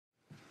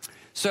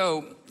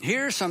So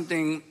here's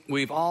something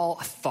we've all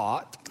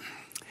thought,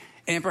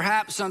 and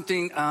perhaps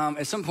something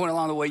at some point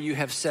along the way you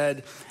have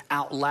said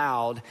out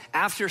loud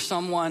after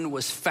someone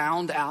was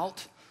found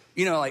out.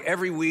 You know, like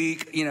every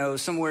week, you know,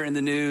 somewhere in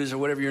the news or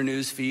whatever your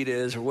news feed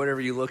is or whatever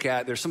you look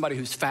at, there's somebody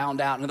who's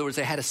found out. In other words,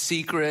 they had a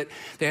secret.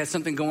 They had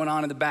something going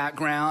on in the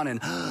background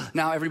and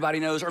now everybody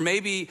knows. Or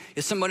maybe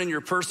it's someone in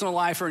your personal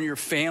life or in your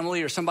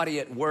family or somebody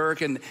at work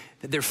and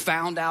they're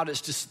found out.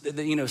 It's just,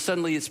 you know,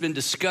 suddenly it's been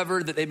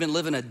discovered that they've been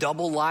living a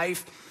double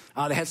life.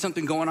 They had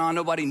something going on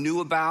nobody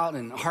knew about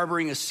and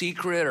harboring a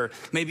secret, or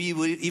maybe you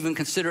would even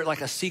consider it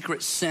like a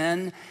secret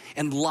sin,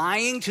 and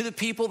lying to the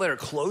people that are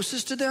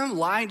closest to them,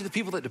 lying to the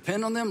people that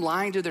depend on them,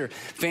 lying to their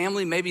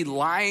family, maybe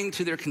lying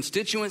to their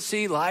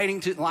constituency, lying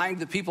to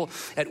the people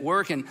at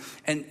work, and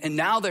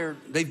now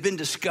they've been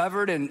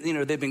discovered and, you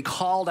know, they've been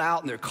called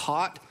out and they're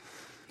caught.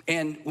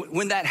 And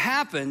when that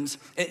happens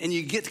and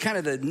you get kind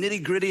of the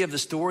nitty gritty of the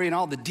story and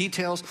all the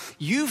details,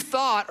 you've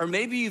thought, or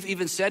maybe you've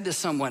even said to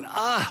someone,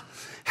 how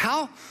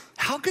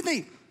could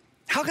they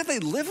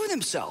live with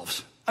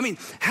themselves? I mean,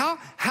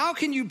 how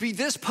can you be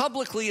this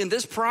publicly and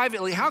this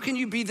privately? How can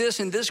you be this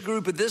in this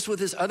group and this with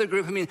this other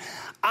group? I mean,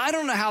 I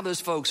don't know how those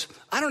folks,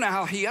 I don't know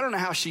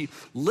how she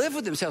lived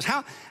with themselves.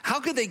 How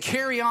could they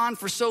carry on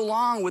for so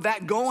long with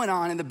that going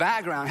on in the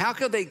background? How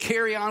could they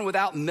carry on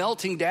without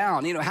melting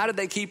down? You know, how did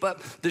they keep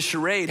up the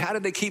charade? How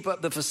did they keep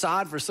up the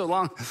facade for so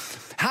long?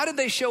 How did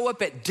they show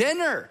up at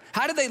dinner?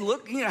 How did they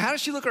look, you know, how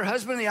does she look her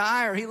husband in the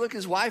eye, or he look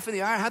his wife in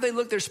the eye? How do they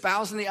look their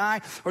spouse in the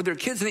eye or their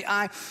kids in the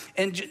eye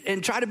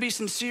and try to be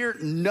sincere,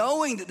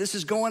 knowing that this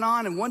is going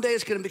on and one day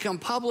it's going to become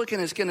public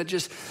and it's going to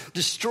just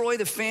destroy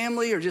the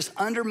family or just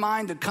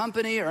undermine the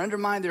company or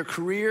undermine their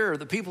career or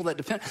the people that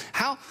depend?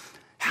 How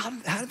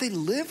did they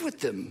live with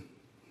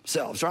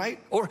themselves, right?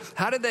 Or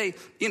how did they,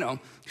 you know,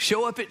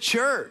 show up at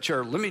church?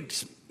 Or let me,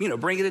 you know,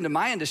 bring it into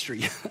my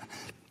industry.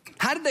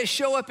 How did they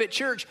show up at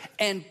church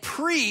and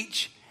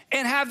preach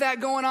and have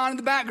that going on in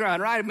the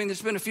background, right? I mean,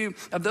 there's been a few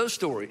of those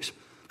stories.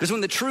 Because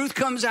when the truth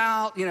comes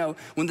out, you know,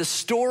 when the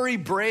story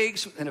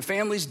breaks and a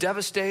family's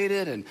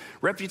devastated and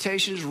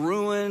reputation's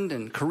ruined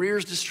and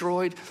careers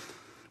destroyed,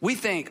 we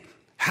think,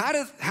 how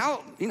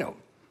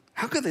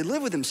could they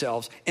live with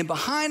themselves? And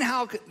behind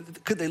how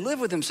could they live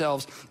with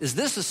themselves is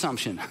this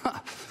assumption: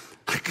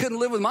 I couldn't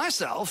live with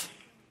myself.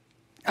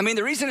 I mean,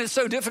 the reason it's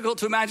so difficult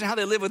to imagine how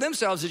they live with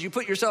themselves is you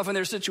put yourself in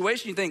their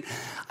situation, you think,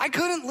 I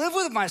couldn't live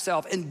with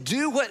myself and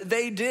do what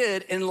they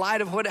did in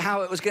light of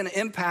how it was going to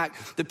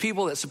impact the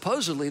people that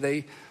supposedly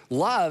they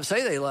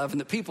say they love,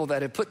 and the people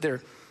that have put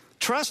their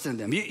trust in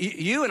them.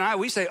 You and I,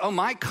 we say,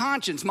 my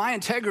conscience, my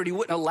integrity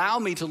wouldn't allow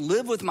me to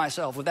live with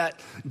myself with that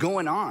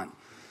going on.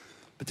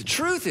 But the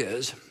truth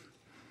is,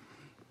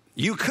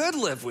 you could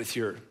live with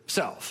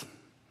yourself.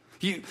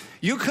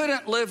 You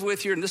couldn't live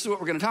with and this is what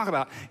we're going to talk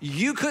about,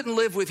 you couldn't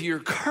live with your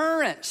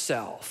current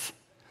self.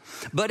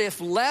 But if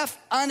left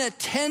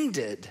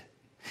unattended,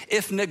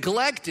 if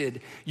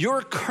neglected,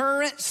 your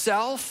current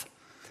self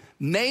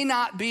may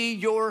not be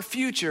your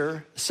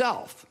future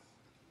self.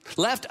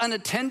 Left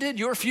unattended,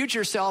 your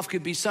future self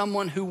could be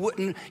someone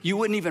you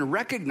wouldn't even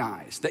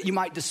recognize, that you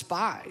might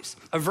despise,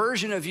 a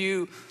version of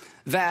you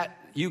that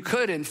you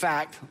could, in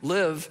fact,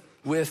 live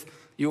with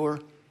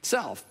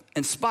yourself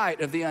in spite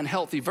of the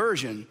unhealthy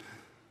version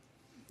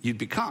you'd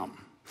become.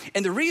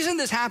 And the reason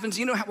this happens,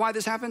 you know why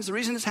this happens? The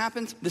reason this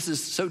happens, this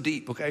is so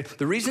deep, okay?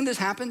 The reason this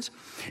happens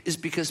is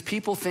because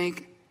people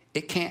think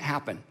it can't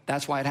happen.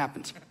 That's why it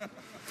happens.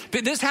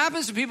 But this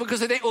happens to people because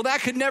they think, well, that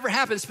could never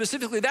happen.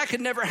 Specifically, that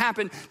could never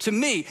happen to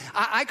me.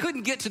 I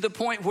couldn't get to the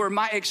point where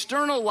my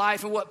external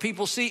life and what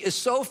people see is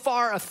so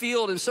far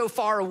afield and so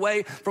far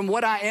away from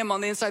what I am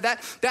on the inside.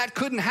 That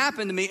couldn't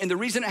happen to me. And the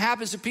reason it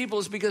happens to people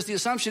is because the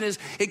assumption is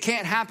it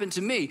can't happen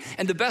to me.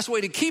 And the best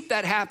way to keep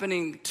that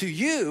happening to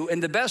you,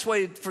 and the best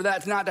way for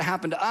that not to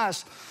happen to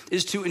us,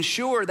 is to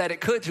ensure that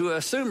it could, to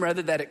assume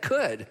rather that it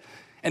could,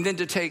 and then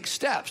to take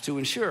steps to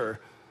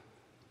ensure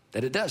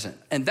that it doesn't.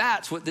 And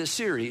that's what this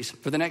series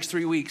for the next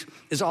 3 weeks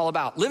is all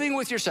about. Living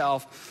with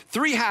yourself,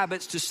 3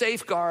 habits to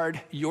safeguard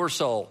your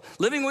soul.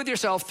 Living with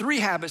yourself, 3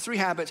 habits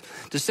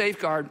to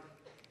safeguard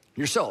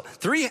your soul.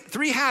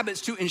 Three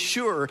habits to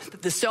ensure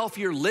that the self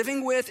you're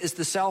living with is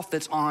the self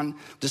that's on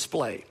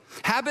display.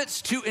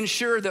 Habits to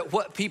ensure that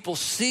what people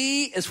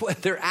see is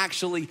what they're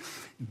actually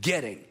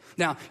getting.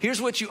 Now, here's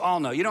what you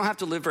all know. You don't have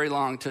to live very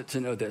long to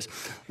know this.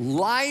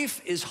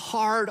 Life is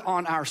hard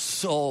on our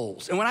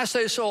souls. And when I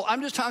say soul,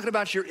 I'm just talking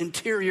about your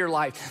interior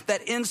life,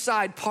 that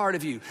inside part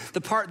of you, the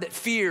part that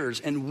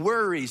fears and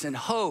worries and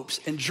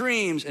hopes and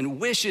dreams and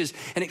wishes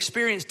and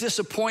experience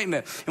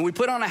disappointment. And we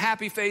put on a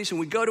happy face and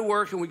we go to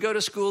work and we go to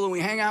school and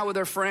we hang out with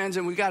our friends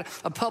and we got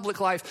a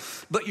public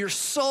life. But your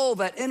soul,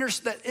 that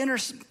inner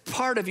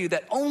part of you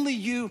that only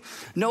you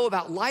know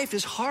about, life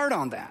is hard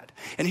on that.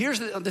 And here's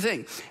the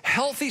thing.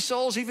 Healthy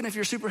souls, even if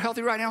you're super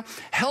healthy right now,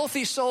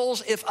 healthy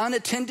souls, if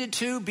unattended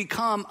to,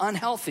 become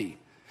unhealthy,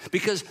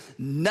 because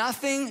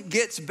nothing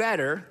gets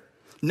better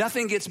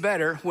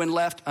when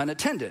left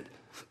unattended.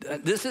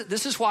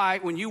 This is why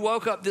when you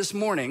woke up this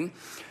morning,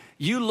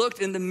 you looked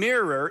in the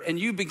mirror and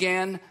you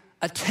began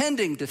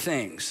attending to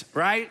things,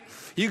 right?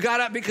 You got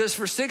up because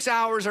for 6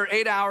 hours or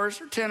 8 hours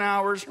or 10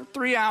 hours or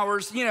 3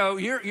 hours,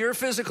 your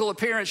physical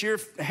appearance, your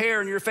hair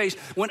and your face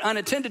went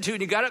unattended to.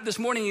 And you got up this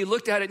morning, you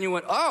looked at it and you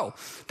went, oh,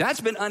 that's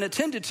been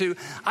unattended to.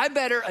 I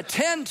better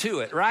attend to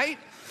it, right?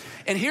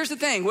 And here's the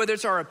thing, whether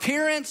it's our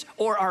appearance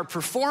or our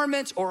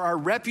performance or our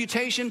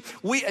reputation,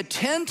 we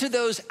attend to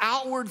those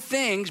outward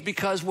things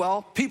because,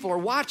 well, people are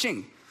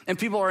watching. And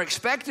people are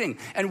expecting,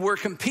 and we're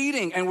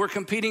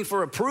competing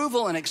for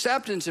approval and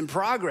acceptance and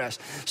progress.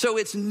 So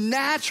it's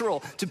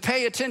natural to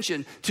pay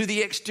attention to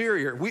the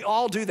exterior. We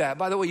all do that.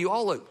 By the way, you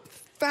all look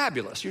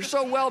fabulous. You're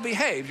so well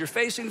behaved. You're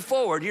facing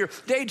forward. You're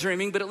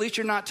daydreaming, but at least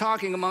you're not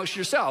talking amongst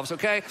yourselves,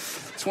 okay?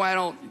 That's why I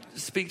don't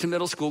speak to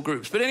middle school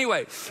groups. But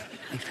anyway,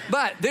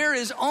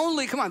 there's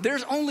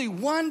only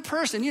one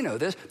person, you know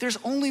this, there's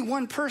only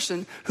one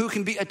person who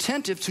can be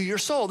attentive to your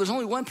soul. There's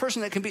only one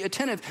person that can be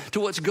attentive to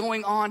what's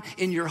going on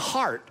in your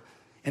heart,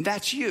 and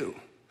that's you.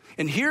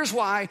 And here's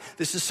why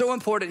this is so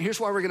important. Here's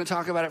why we're going to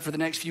talk about it for the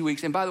next few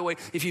weeks. And by the way,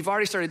 if you've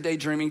already started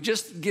daydreaming,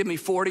 just give me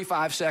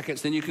 45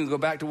 seconds, then you can go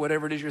back to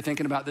whatever it is you're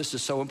thinking about. This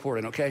is so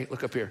important, okay?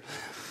 Look up here.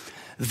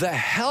 The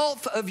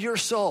health of your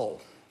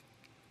soul.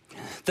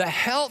 The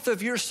health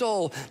of your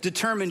soul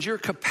determines your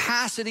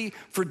capacity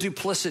for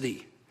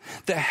duplicity.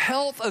 The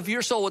health of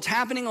your soul, what's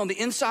happening on the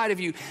inside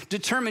of you,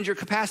 determines your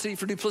capacity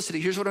for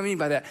duplicity. Here's what I mean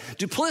by that.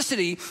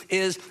 Duplicity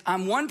is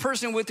I'm one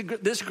person with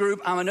this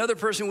group, I'm another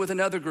person with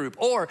another group.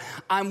 Or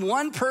I'm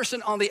one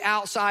person on the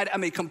outside,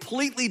 I'm a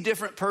completely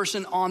different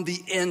person on the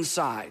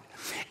inside.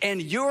 And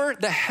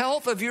the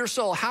health of your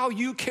soul, how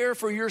you care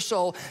for your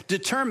soul,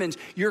 determines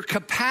your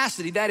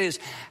capacity. That is,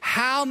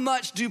 how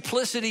much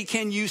duplicity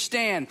can you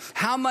stand?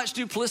 How much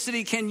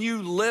duplicity can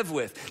you live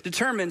with?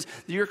 Determines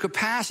your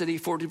capacity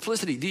for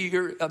duplicity,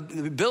 your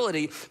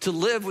ability to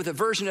live with a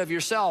version of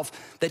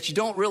yourself that you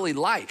don't really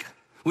like.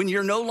 When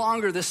you're no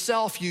longer the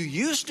self you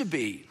used to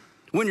be.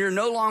 When you're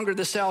no longer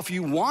the self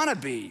you want to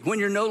be. When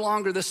you're no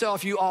longer the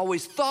self you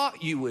always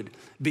thought you would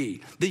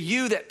be. The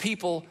you that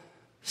people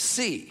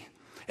see.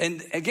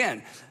 And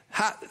again,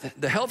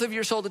 the health of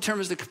your soul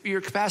determines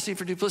your capacity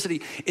for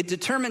duplicity. It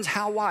determines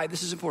how wide,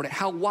 this is important,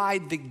 how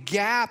wide the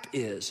gap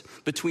is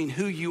between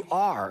who you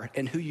are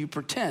and who you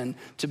pretend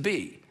to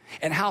be.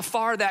 And how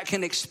far that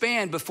can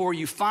expand before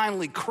you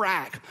finally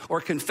crack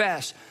or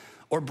confess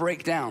or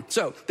break down.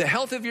 So the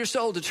health of your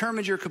soul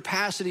determines your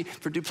capacity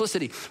for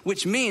duplicity,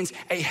 which means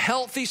a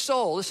healthy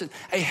soul, listen,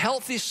 a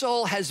healthy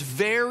soul has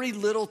very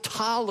little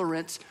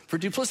tolerance for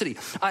duplicity.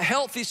 A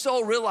healthy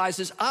soul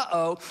realizes,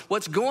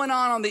 what's going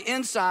on the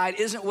inside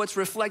isn't what's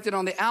reflected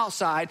on the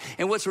outside,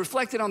 and what's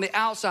reflected on the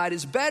outside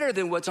is better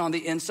than what's on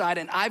the inside,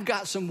 and I've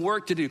got some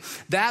work to do.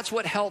 That's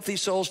what healthy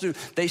souls do.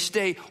 They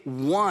stay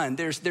one.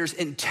 There's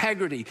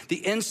integrity.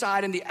 The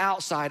inside and the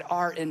outside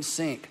are in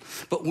sync.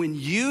 But when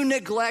you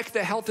neglect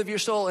the health of your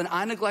soul, and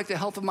I neglect the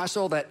health of my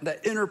soul, that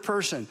inner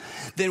person,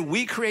 then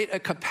we create a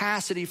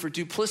capacity for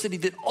duplicity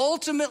that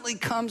ultimately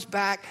comes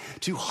back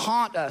to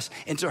haunt us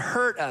and to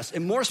hurt us,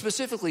 and more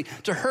specifically,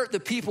 to hurt the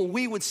people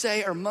we would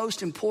say are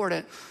most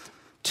important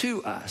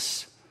to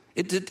us.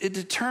 It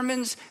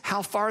determines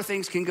how far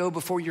things can go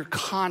before your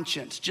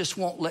conscience just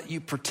won't let you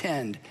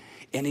pretend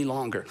any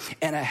longer.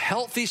 And a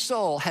healthy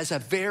soul has a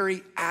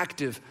very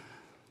active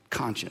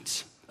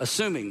conscience,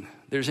 assuming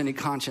there's any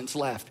conscience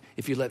left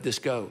if you let this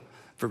go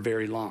for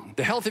very long.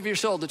 The health of your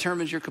soul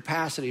determines your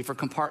capacity for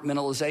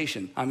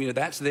compartmentalization. I mean,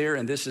 that's there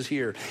and this is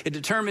here. It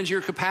determines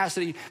your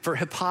capacity for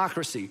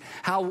hypocrisy,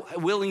 how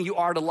willing you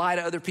are to lie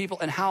to other people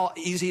and how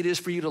easy it is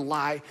for you to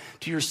lie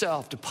to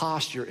yourself, to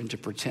posture and to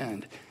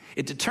pretend.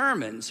 It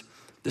determines,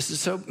 this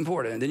is so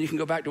important, and then you can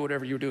go back to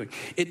whatever you're doing.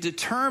 It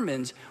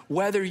determines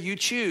whether you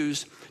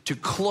choose to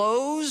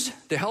close,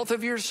 the health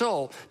of your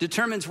soul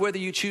determines whether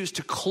you choose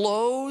to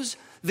close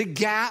the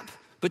gap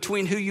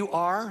between who you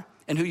are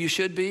and who you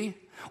should be,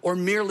 or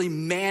merely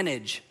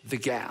manage the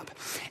gap.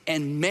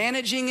 And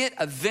managing it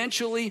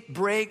eventually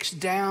breaks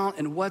down,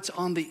 and what's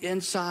on the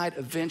inside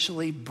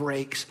eventually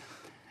breaks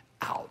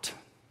out.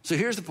 So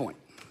here's the point.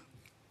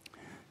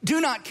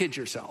 Do not kid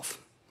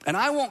yourself. And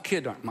I won't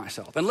kid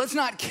myself. And let's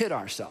not kid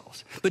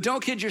ourselves. But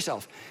don't kid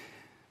yourself.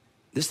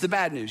 This is the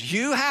bad news.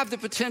 You have the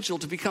potential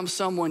to become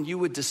someone you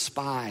would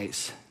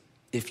despise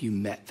if you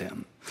met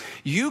them.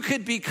 You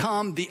could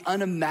become the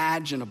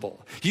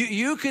unimaginable.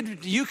 You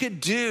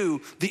could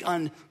do the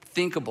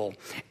unthinkable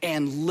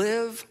and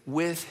live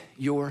with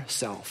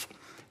yourself.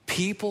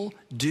 People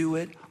do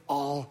it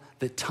all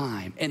the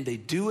time. And they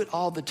do it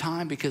all the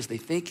time because they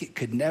think it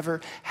could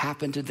never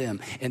happen to them.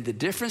 And the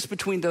difference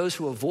between those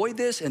who avoid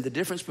this and the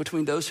difference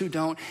between those who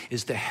don't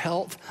is the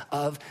health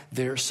of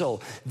their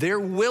soul. Their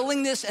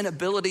willingness and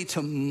ability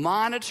to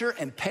monitor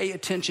and pay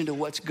attention to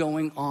what's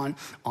going on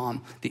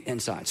the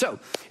inside. So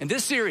in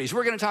this series,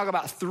 we're going to talk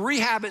about 3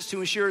 habits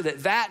to ensure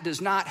that that does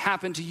not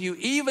happen to you,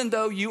 even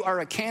though you are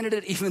a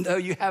candidate, even though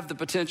you have the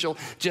potential,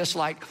 just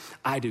like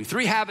I do.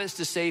 3 habits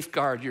to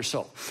safeguard your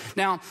soul.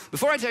 Now,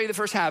 before I tell you the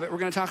first habit, we're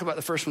going to talk about about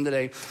the first one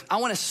today.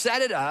 I want to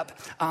set it up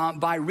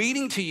by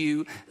reading to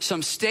you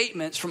some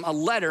statements from a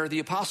letter the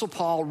Apostle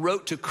Paul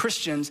wrote to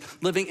Christians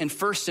living in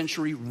first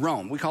century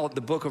Rome. We call it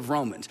the book of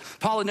Romans.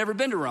 Paul had never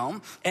been to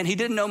Rome, and he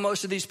didn't know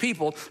most of these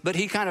people, but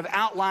he kind of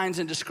outlines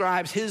and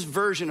describes his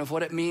version of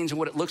what it means and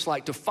what it looks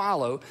like to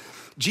follow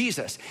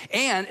Jesus.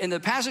 And in the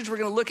passage we're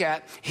going to look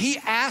at, he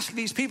asked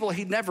these people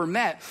he'd never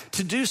met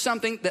to do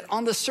something that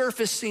on the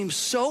surface seems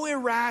so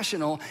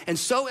irrational and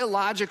so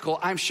illogical.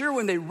 I'm sure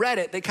when they read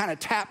it, they kind of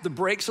tapped the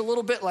brakes a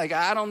little bit, like,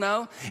 I don't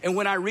know. And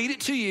when I read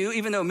it to you,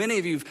 even though many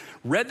of you have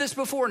read this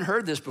before and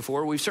heard this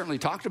before, we've certainly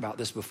talked about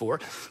this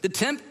before, the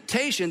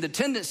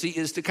tendency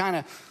is to kind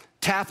of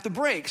tap the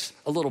brakes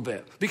a little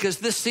bit because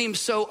this seems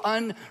so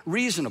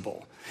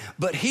unreasonable.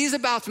 But he's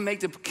about to make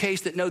the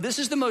case that no, this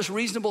is the most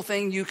reasonable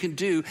thing you can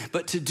do.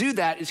 But to do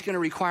that, it's going to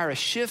require a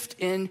shift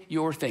in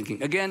your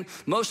thinking. Again,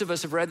 most of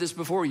us have read this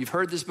before. You've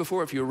heard this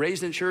before. If you were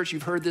raised in church,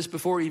 you've heard this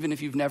before, even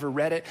if you've never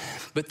read it.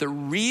 But the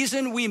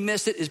reason we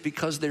miss it is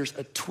because there's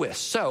a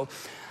twist. So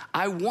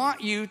I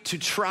want you to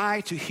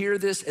try to hear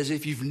this as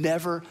if you've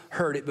never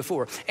heard it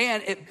before.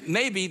 And it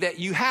may be that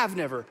you have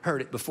never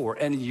heard it before.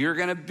 And you're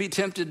going to be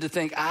tempted to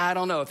think, I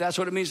don't know, if that's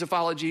what it means to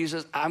follow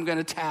Jesus, I'm going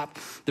to tap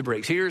the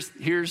brakes.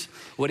 Here's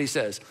what he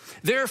says.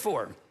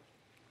 Therefore,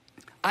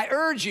 I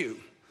urge you.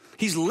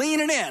 He's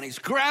leaning in. He's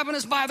grabbing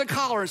us by the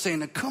collar and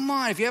saying, come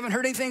on, if you haven't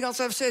heard anything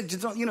else I've said,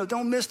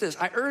 don't miss this.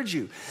 I urge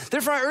you.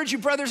 Therefore, I urge you,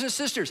 brothers and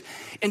sisters,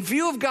 in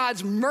view of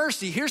God's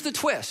mercy, here's the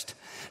twist.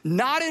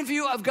 Not in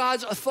view of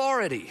God's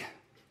authority.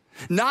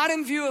 Not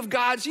in view of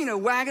God's,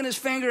 wagging his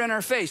finger in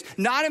our face.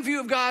 Not in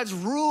view of God's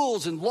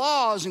rules and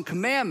laws and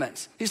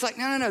commandments. He's like,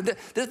 no.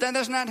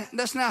 That's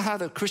not how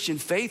the Christian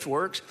faith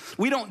works.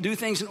 We don't do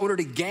things in order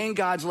to gain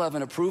God's love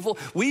and approval.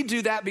 We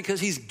do that because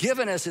he's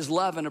given us his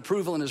love and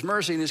approval and his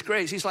mercy and his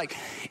grace. He's like,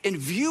 in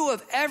view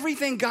of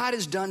everything God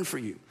has done for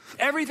you,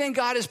 everything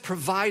God has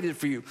provided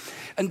for you,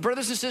 and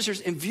brothers and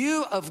sisters, in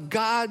view of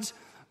God's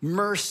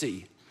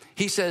mercy,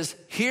 he says,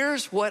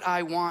 here's what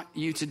I want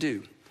you to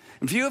do.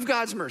 In view of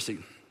God's mercy,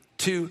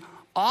 to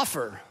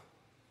offer.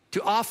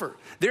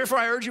 Therefore,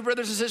 I urge you,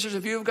 brothers and sisters,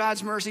 in view of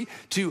God's mercy,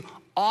 to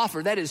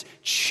offer. That is,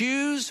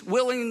 choose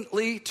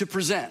willingly to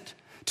present,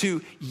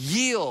 to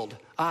yield,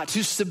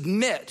 to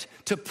submit,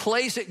 to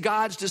place at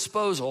God's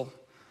disposal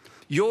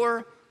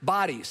your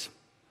bodies.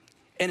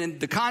 And in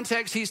the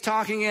context he's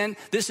talking in,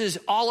 this is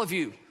all of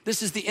you.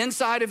 This is the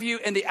inside of you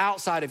and the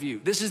outside of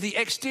you. This is the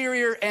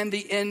exterior and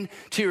the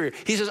interior.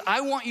 He says,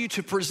 I want you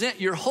to present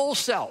your whole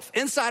self,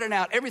 inside and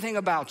out, everything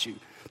about you,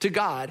 to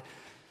God.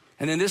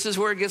 And then this is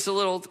where it gets a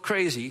little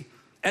crazy,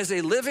 as a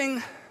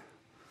living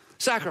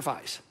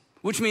sacrifice,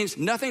 which means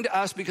nothing to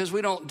us because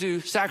we don't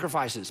do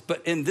sacrifices.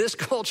 But in this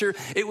culture,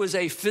 it was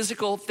a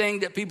physical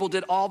thing that people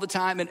did all the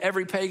time in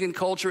every pagan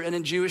culture and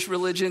in Jewish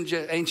religion,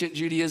 ancient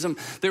Judaism.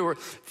 There were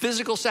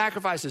physical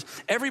sacrifices.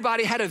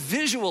 Everybody had a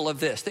visual of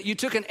this, that you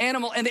took an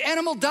animal and the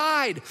animal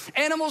died.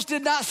 Animals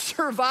did not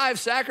survive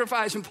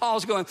sacrifice. And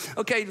Paul's going,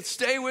 okay,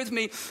 stay with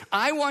me.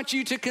 I want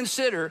you to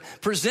consider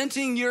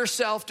presenting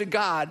yourself to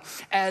God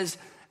as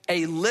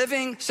a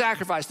living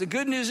sacrifice. The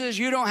good news is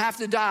you don't have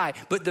to die,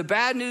 but the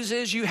bad news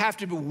is you have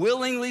to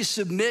willingly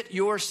submit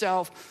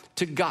yourself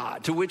to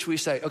God, to which we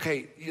say,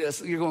 okay,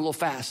 yes, you're going a little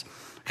fast.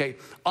 Okay,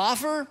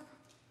 offer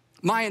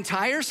my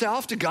entire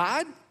self to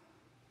God?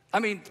 I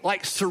mean,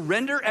 like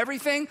surrender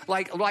everything?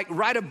 Like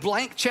write a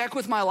blank check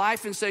with my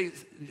life and say,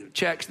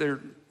 checks, they're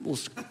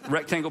little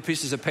rectangle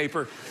pieces of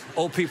paper.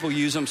 Old people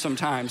use them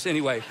sometimes.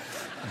 Anyway,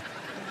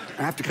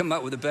 I have to come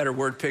up with a better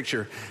word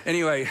picture.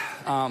 Anyway,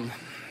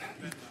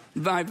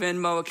 my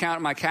Venmo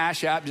account, my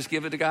Cash App, just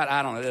give it to God.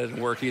 I don't know, it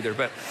doesn't work either,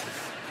 but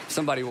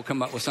somebody will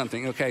come up with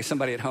something. Okay,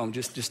 somebody at home,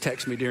 just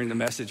text me during the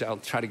message. I'll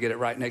try to get it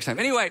right next time.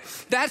 Anyway,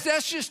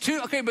 that's just too,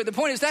 okay, but the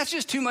point is that's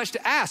just too much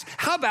to ask.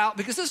 How about,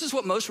 because this is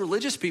what most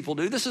religious people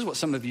do. This is what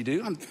some of you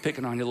do. I'm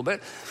picking on you a little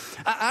bit.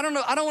 I don't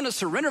know, I don't want to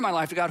surrender my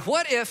life to God.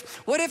 What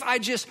if I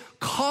just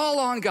call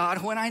on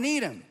God when I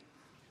need him?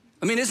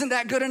 I mean, isn't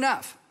that good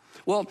enough?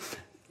 Well,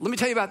 let me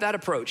tell you about that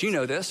approach. You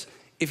know this.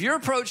 If your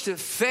approach to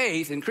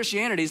faith in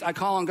Christianity is I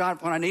call on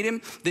God when I need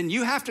him, then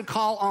you have to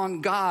call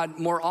on God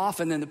more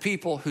often than the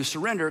people who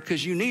surrender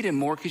because you need him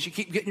more because you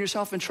keep getting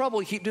yourself in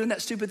trouble. You keep doing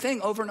that stupid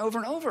thing over and over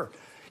and over.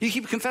 You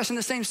keep confessing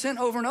the same sin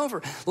over and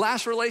over.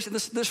 This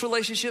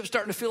relationship is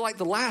starting to feel like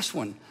the last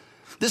one.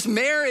 This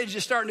marriage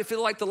is starting to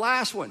feel like the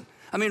last one.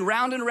 I mean,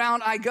 round and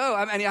round I go.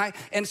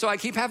 And so I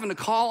keep having to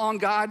call on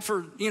God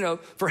for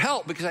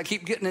help because I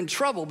keep getting in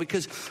trouble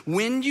because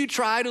when you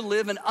try to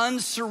live an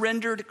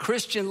unsurrendered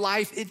Christian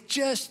life, it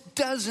just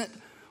doesn't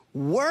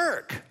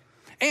work.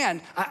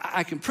 And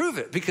I can prove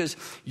it because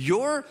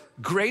your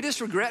greatest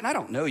regret, and I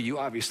don't know you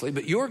obviously,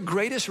 but your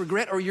greatest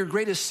regret or your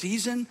greatest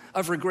season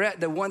of regret,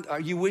 the one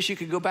you wish you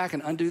could go back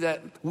and undo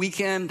that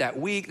weekend, that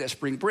week, that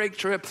spring break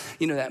trip,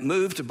 that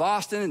move to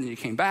Boston and then you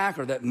came back,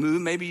 or that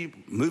maybe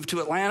moved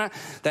to Atlanta,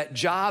 that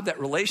job, that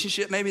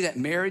relationship, maybe that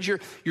marriage,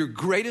 your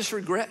greatest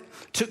regret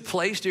took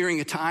place during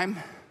a time,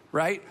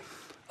 right,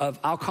 of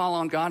I'll call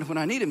on God when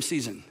I need him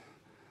season.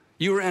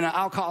 You were in an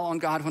I'll call on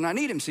God when I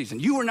need him season.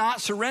 You were not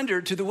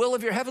surrendered to the will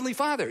of your heavenly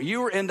Father. You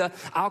were in the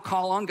I'll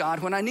call on God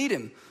when I need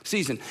him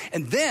season.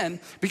 And then,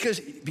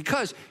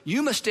 because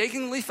you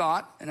mistakenly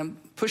thought, and I'm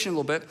pushing a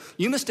little bit,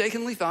 you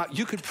mistakenly thought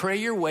you could pray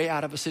your way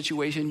out of a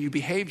situation you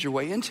behaved your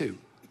way into.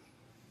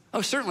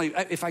 Oh, certainly,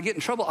 if I get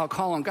in trouble, I'll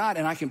call on God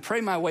and I can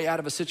pray my way out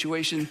of a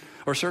situation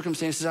or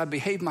circumstances I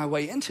behaved my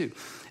way into.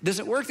 It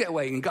doesn't work that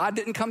way, and God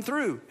didn't come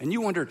through. And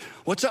you wondered,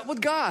 what's up with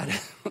God?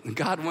 And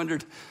God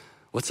wondered,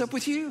 what's up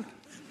with you?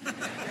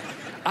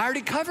 I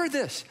already covered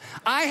this.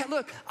 I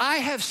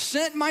have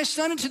sent my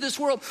son into this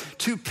world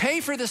to pay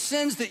for the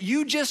sins that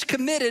you just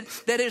committed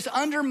that is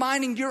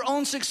undermining your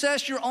own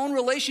success, your own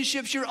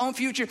relationships, your own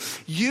future.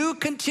 You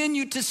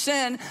continue to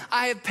sin.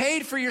 I have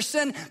paid for your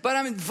sin, but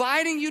I'm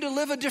inviting you to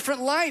live a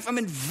different life. I'm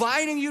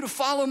inviting you to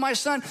follow my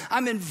son.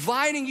 I'm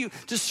inviting you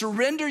to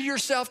surrender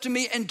yourself to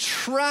me and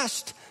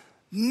trust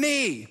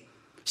me.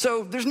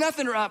 So there's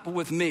nothing up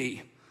with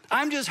me.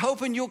 I'm just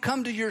hoping you'll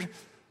come to your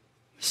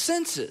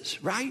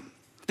senses, right?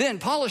 Then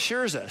Paul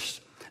assures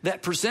us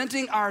that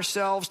presenting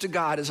ourselves to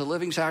God as a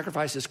living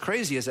sacrifice, as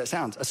crazy as that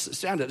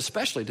sounded,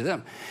 especially to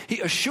them, he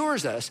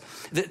assures us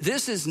that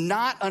this is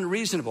not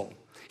unreasonable.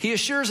 He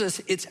assures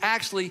us it's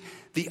actually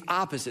the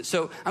opposite.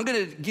 So I'm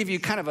going to give you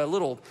kind of a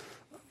little,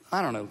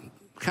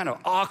 kind of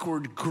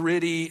awkward,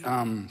 gritty,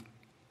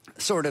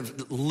 sort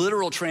of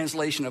literal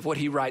translation of what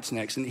he writes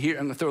next. And here,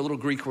 I'm going to throw a little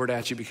Greek word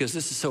at you because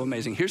this is so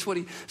amazing. Here's what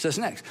he says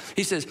next.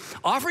 He says,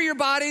 offer your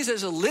bodies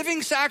as a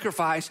living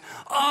sacrifice.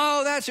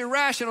 Oh, that's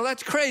irrational.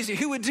 That's crazy.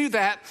 Who would do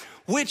that?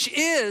 Which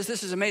is,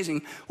 this is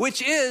amazing,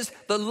 which is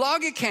the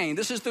logikane.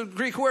 This is the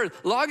Greek word,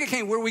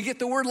 logikane, where we get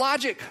the word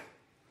logic.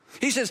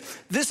 He says,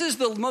 this is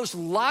the most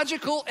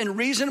logical and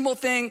reasonable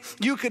thing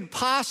you could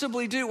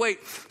possibly do. Wait,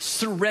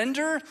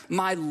 surrender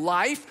my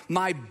life,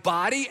 my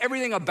body,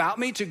 everything about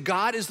me to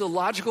God is the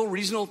logical,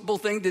 reasonable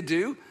thing to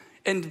do?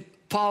 And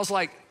Paul's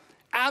like,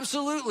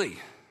 absolutely.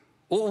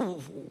 Well,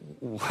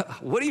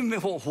 what do you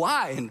mean? Well,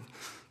 why? And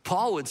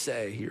Paul would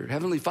say, your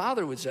heavenly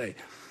Father would say,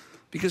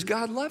 because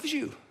God loves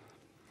you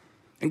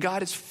and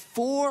God is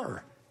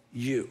for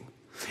you.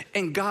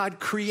 And God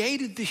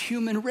created the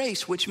human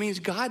race, which means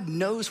God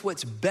knows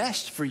what's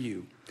best for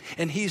you.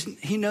 And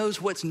he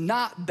knows what's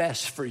not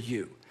best for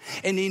you.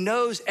 And he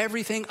knows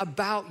everything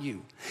about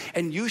you.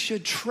 And you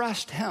should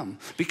trust him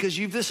because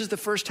this is the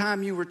first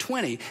time you were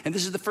 20. And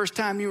this is the first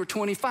time you were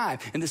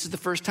 25. And this is the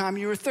first time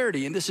you were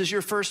 30. And this is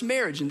your first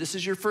marriage. And this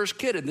is your first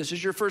kid. And this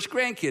is your first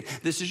grandkid.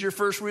 This is your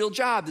first real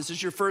job. This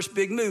is your first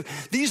big move.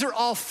 These are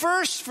all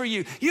firsts for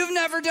you. You've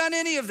never done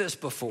any of this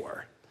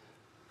before.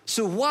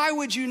 So why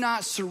would you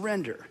not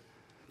surrender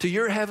to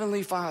your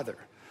heavenly Father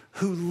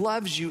who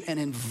loves you and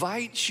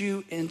invites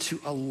you into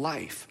a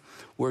life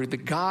where the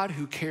God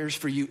who cares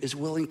for you is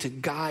willing to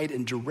guide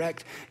and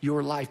direct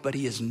your life, but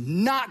he is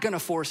not going to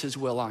force his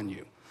will on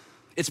you.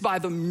 It's by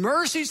the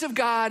mercies of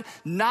God,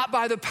 not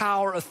by the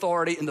power,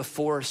 authority, and the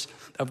force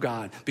of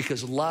God,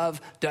 because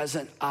love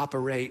doesn't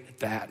operate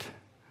that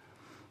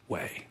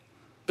way.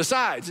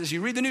 Besides, as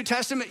you read the New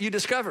Testament, you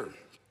discover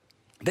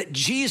that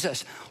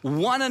Jesus,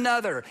 one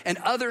another, and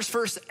others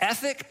first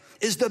ethic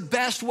is the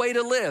best way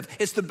to live.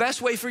 It's the best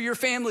way for your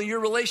family, your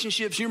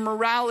relationships, your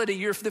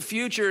morality, the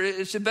future.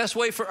 It's the best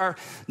way for our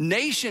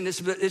nation. It's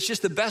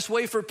just the best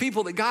way for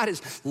people that God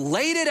has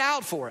laid it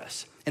out for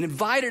us and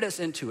invited us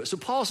into it. So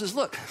Paul says,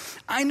 look,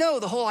 I know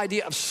the whole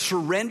idea of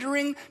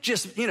surrendering,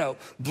 just,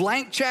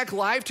 blank check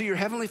life to your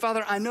heavenly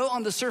Father. I know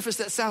on the surface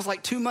that sounds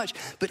like too much,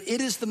 but it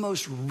is the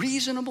most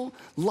reasonable,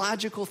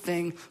 logical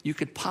thing you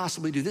could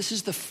possibly do. This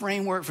is the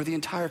framework for the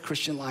entire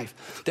Christian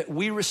life, that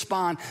we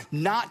respond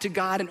not to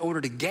God in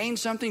order to gain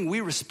something. We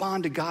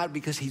respond to God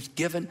because he's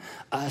given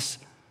us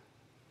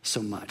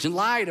so much. In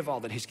light of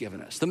all that he's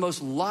given us, the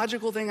most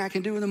logical thing I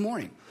can do in the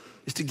morning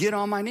is to get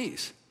on my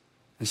knees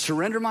and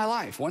surrender my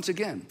life once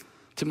again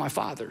to my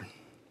Father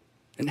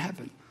in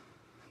heaven.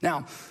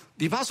 Now,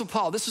 the Apostle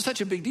Paul, this is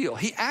such a big deal.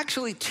 He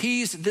actually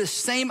teased this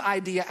same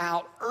idea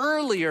out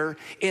earlier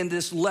in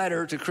this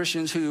letter to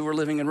Christians who were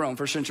living in Rome,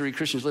 first century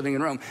Christians living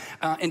in Rome,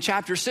 in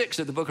chapter 6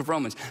 of the book of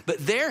Romans.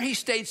 But there he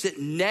states it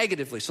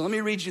negatively. So let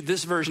me read you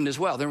this version as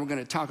well. Then we're going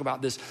to talk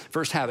about this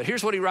first habit.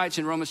 Here's what he writes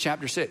in Romans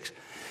chapter 6.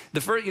 The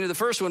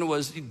first one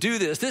was do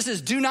this. This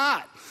is do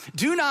not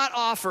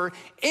offer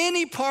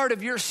any part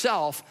of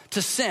yourself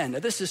to sin. Now,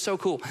 this is so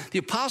cool. The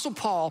Apostle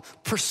Paul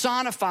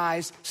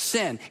personifies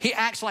sin. He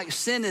acts like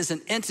sin is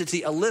an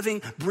entity, a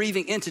living,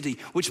 breathing entity,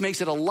 which makes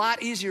it a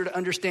lot easier to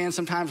understand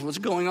sometimes what's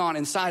going on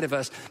inside of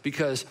us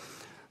because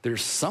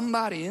there's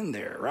somebody in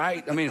there,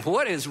 right? I mean,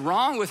 what is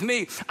wrong with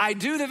me? I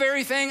do the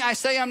very thing I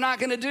say I'm not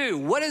going to do.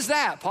 What is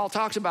that? Paul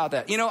talks about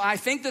that. I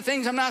think the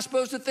things I'm not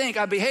supposed to think.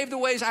 I behave the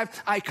ways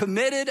I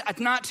committed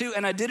not to,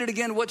 and I did it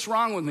again. What's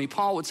wrong with me?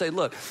 Paul would say,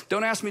 look,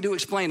 don't ask me to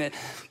explain it.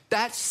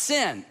 That's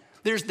sin.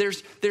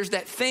 There's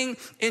that thing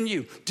in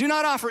you. Do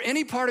not offer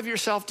any part of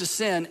yourself to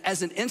sin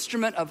as an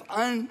instrument of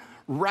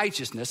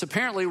unrighteousness.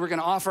 Apparently, we're going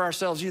to offer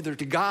ourselves either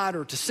to God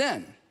or to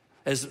sin,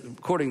 as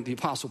according to the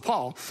Apostle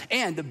Paul.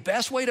 And the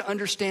best way to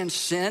understand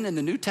sin in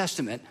the New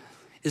Testament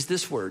is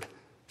this word,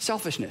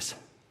 selfishness.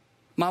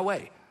 my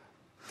way.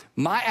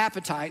 My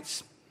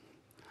appetites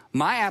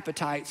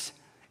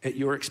at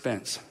your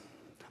expense.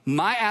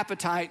 My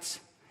appetites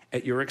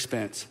at your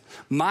expense.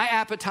 My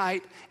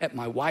appetite at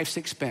my wife's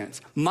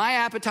expense. My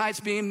appetite's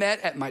being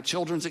met at my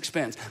children's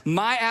expense.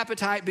 My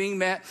appetite being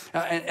met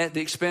at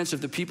the expense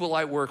of the people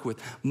I work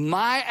with.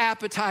 My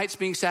appetite's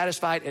being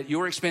satisfied at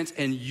your expense,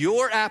 and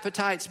your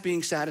appetite's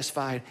being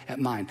satisfied at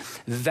mine.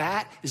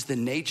 That is the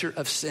nature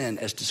of sin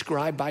as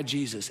described by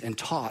Jesus and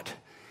taught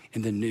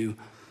in the New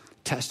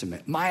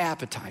Testament. My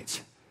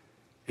appetites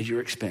at your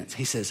expense.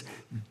 He says,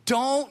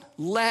 don't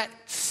let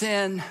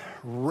sin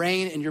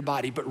reign in your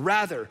body, but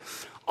rather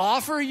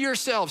offer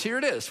yourselves. Here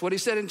it is, what he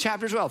said in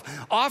chapter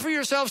 12. Offer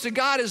yourselves to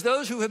God as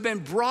those who have been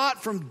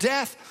brought from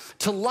death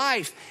to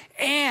life.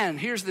 And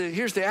here's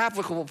the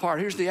applicable part.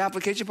 Here's the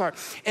application part.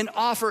 And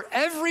offer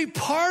every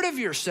part of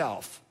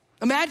yourself.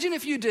 Imagine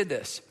if you did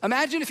this.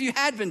 Imagine if you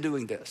had been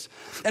doing this.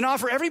 And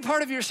offer every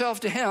part of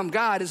yourself to him,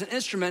 God, as an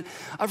instrument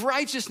of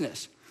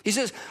righteousness. He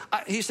says,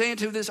 he's saying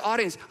to this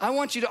audience, I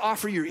want you to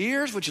offer your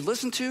ears, what you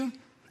listen to.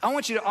 I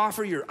want you to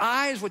offer your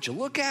eyes, what you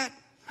look at.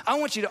 I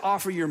want you to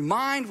offer your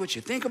mind, what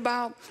you think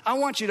about. I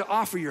want you to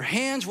offer your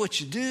hands, what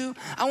you do.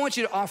 I want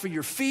you to offer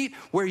your feet,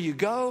 where you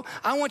go.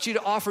 I want you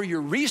to offer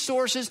your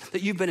resources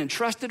that you've been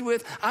entrusted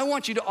with. I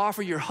want you to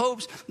offer your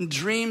hopes and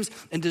dreams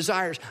and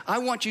desires. I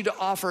want you to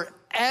offer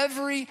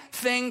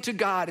everything to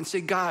God and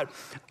say, God,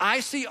 I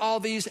see all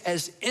these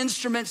as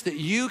instruments that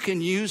you can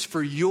use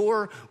for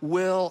your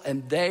will,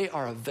 and they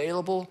are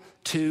available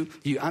to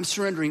you. I'm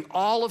surrendering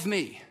all of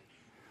me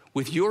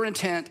with your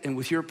intent and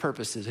with your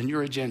purposes and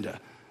your agenda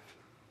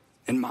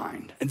in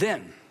mind. And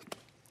then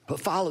what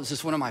follows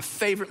is one of my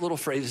favorite little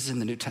phrases in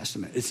the New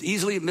Testament. It's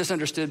easily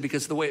misunderstood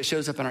because of the way it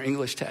shows up in our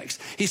English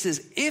text. He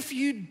says, if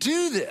you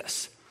do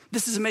this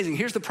is amazing.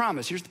 Here's the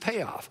promise. Here's the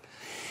payoff.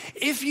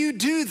 If you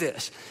do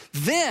this,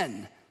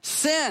 then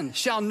sin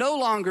shall no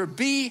longer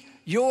be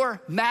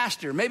your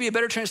master. Maybe a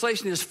better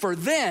translation is, for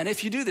then,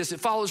 if you do this, it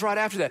follows right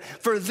after that.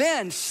 For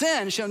then,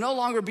 sin shall no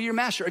longer be your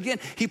master. Again,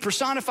 he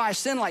personifies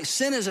sin like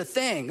sin is a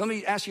thing. Let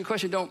me ask you a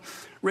question. Don't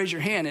raise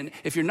your hand. And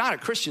if you're not a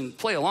Christian,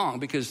 play along,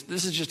 because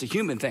this is just a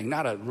human thing,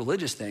 not a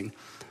religious thing.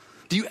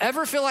 Do you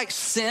ever feel like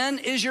sin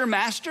is your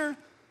master?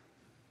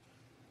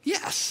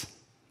 Yes.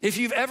 If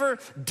you've ever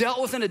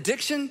dealt with an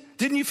addiction,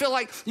 didn't you feel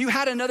like you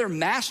had another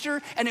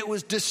master and it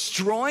was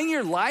destroying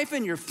your life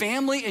and your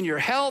family and your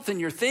health and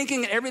your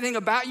thinking and everything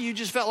about you? You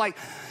just felt like,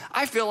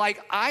 I feel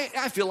like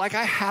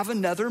I have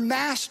another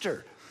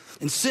master.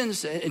 And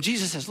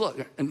Jesus says,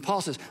 look, and Paul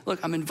says, look,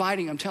 I'm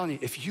telling you,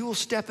 if you will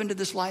step into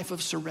this life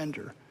of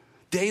surrender,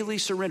 daily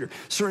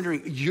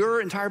surrendering your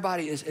entire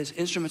body as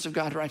instruments of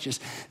God's righteousness,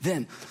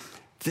 then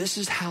this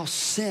is how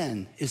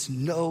sin is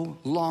no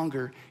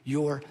longer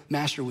your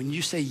master. When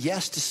you say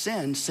yes to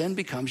sin, sin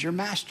becomes your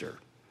master.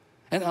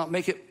 And I'll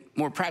make it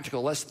more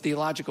practical, less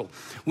theological.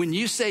 When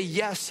you say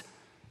yes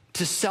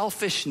to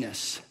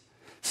selfishness,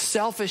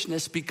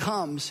 selfishness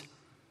becomes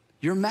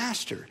your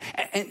master.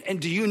 And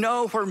do you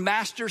know where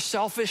master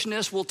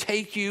selfishness will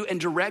take you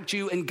and direct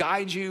you and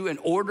guide you and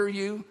order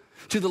you?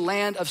 To the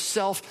land of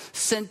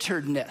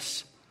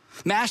self-centeredness.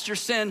 Master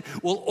sin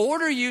will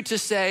order you to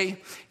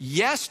say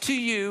yes to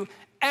you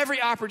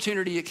every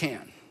opportunity it can,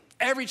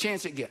 every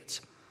chance it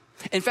gets.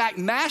 In fact,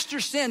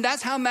 master sin,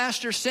 that's how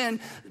master sin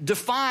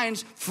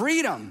defines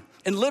freedom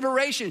and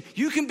liberation.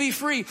 You can be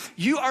free.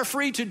 You are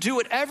free to do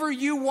whatever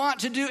you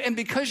want to do. And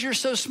because you're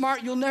so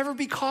smart, you'll never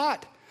be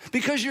caught.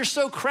 Because you're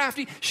so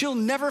crafty, she'll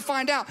never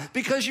find out.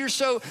 Because you're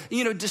so,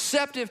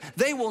 deceptive,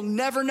 they will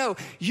never know.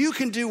 You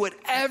can do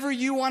whatever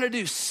you want to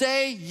do.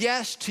 Say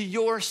yes to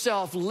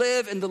yourself.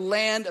 Live in the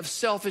land of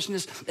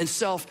selfishness and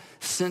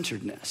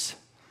self-centeredness.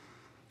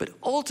 But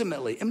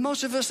ultimately, and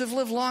most of us have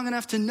lived long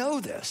enough to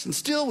know this, and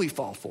still we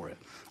fall for it.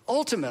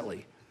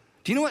 Ultimately,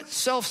 do you know what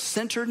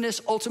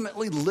self-centeredness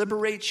ultimately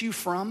liberates you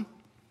from?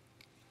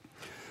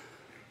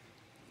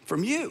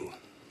 From you.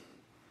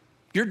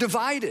 You're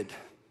divided.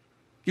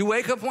 You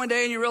wake up one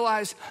day and you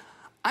realize,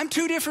 I'm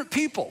two different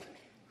people.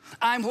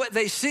 I'm what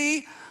they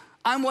see.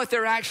 I'm what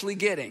they're actually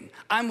getting.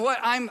 I'm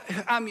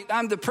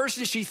the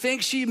person she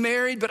thinks she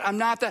married, but I'm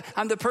not that.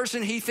 I'm the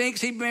person he thinks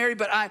he married,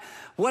 but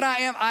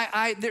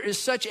there is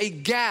such a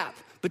gap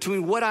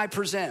between what I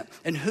present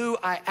and who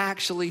I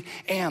actually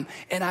am.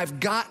 And I've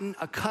gotten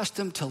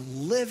accustomed to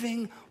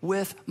living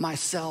with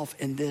myself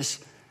in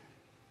this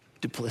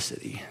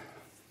duplicity.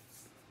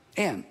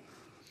 And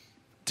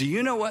do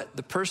you know what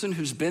the person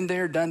who's been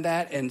there, done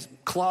that, and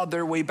clawed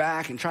their way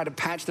back and tried to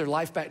patch their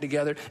life back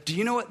together, do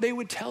you know what they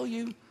would tell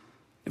you?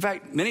 In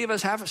fact, many of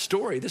us have a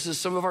story. This is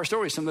some of our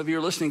stories. Some of you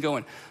are listening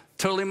going,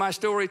 totally my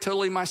story,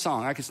 totally my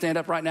song. I could stand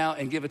up right now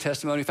and give a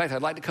testimony. In fact,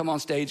 I'd like to come on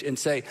stage and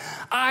say,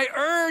 I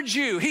urge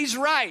you. He's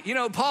right.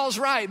 Paul's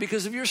right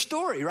because of your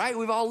story, right?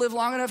 We've all lived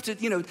long enough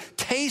to,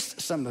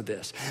 taste some of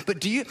this. But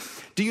do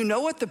you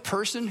know what the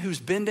person who's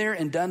been there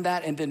and done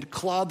that and then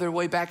clawed their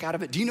way back out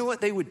of it, do you know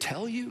what they would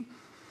tell you?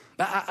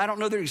 I don't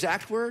know their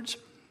exact words.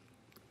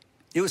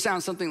 It would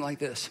sound something like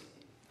this.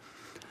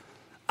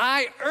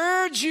 I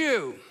urge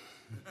you.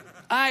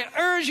 I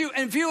urge you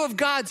in view of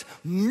God's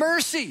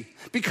mercy,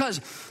 because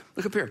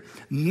look up here,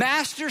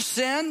 master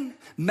sin,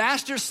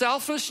 master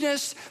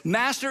selfishness,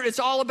 master it's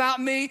all about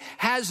me,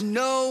 has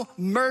no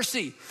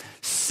mercy.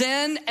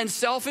 Sin and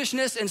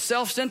selfishness and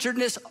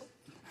self-centeredness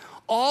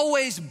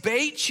always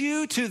baits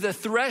you to the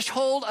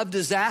threshold of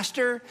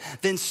disaster,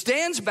 then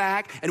stands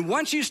back, and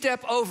once you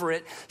step over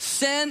it,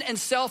 sin and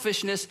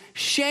selfishness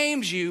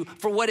shames you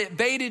for what it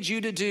baited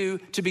you to do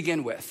to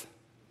begin with.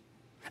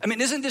 I mean,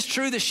 isn't this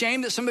true, the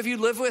shame that some of you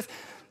live with?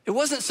 It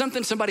wasn't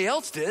something somebody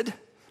else did.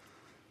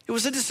 It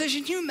was a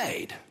decision you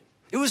made.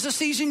 It was a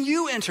season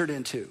you entered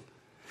into.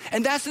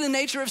 And that's the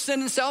nature of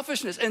sin and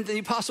selfishness. And the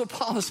Apostle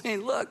Paul is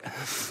saying, look,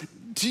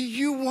 do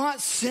you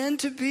want sin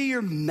to be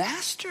your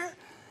master?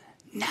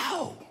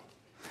 No.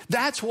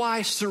 That's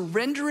why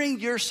surrendering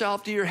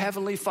yourself to your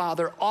Heavenly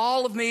Father,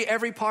 all of me,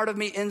 every part of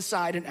me,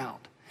 inside and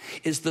out,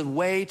 is the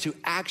way to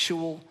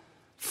actual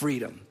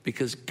freedom,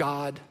 because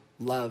God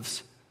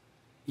loves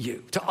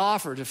you. To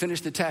offer, to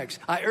finish the text,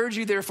 I urge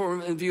you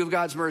therefore in view of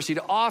God's mercy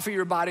to offer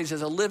your bodies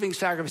as a living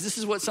sacrifice. This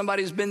is what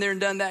somebody who's been there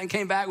and done that and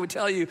came back would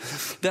tell you,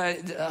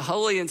 that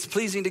holy and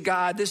pleasing to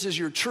God, this is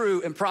your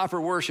true and proper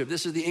worship.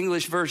 This is the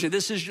English version.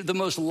 This is the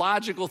most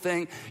logical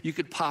thing you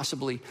could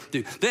possibly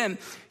do. Then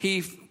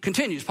he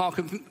continues, Paul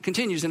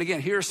continues, and again,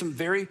 here are some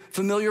very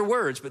familiar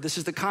words, but this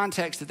is the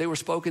context that they were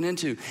spoken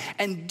into.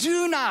 And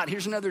do not,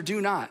 here's another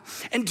do not,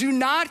 and do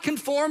not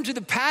conform to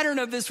the pattern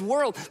of this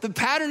world. The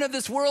pattern of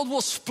this world will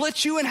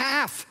split you in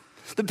half.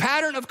 The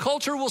pattern of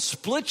culture will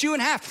split you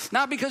in half.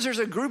 Not because there's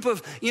a group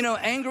of,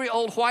 angry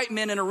old white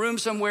men in a room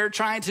somewhere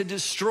trying to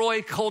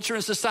destroy culture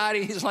and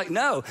society. He's like,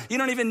 no, you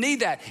don't even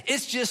need that.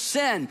 It's just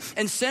sin.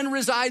 And sin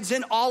resides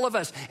in all of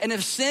us. And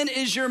if sin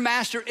is your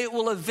master, it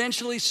will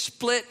eventually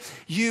split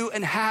you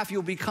in half.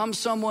 You'll become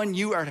someone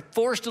you are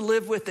forced to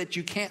live with that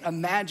you can't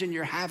imagine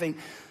you're having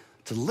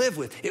to live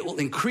with. It will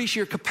increase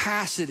your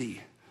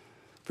capacity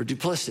for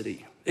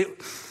duplicity.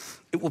 It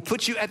will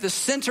put you at the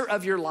center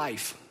of your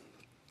life.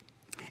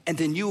 And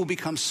then you will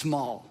become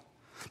small,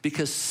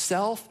 because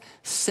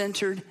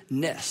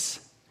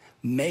self-centeredness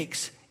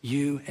makes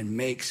you and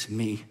makes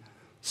me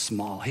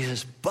small. He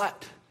says,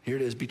 but, here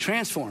it is, be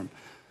transformed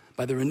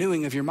by the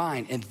renewing of your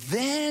mind. And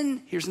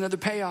then, here's another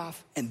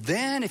payoff. And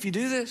then if you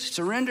do this,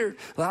 surrender,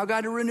 allow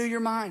God to renew your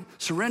mind,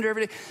 surrender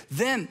every day,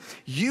 then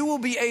you will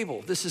be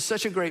able, this is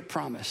such a great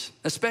promise,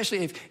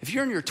 especially if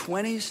you're in your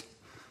 20s,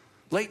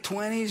 late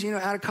 20s,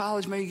 out of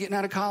college, maybe getting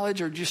out of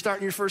college, or just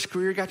starting your first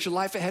career, got your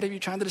life ahead of you,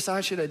 trying to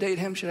decide, should I date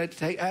him? Should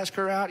I ask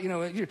her out?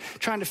 You're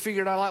trying to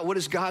figure it all out. What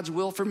is God's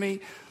will for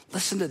me?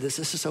 Listen to this.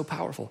 This is so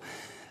powerful.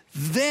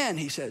 Then,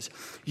 he says,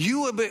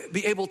 you will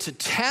be able to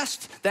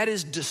test, that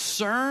is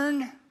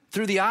discern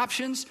through the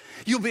options.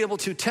 You'll be able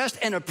to test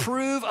and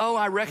approve. Oh,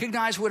 I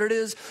recognize what it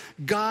is.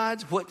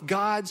 What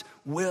God's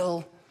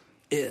will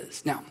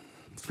is. Now,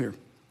 here.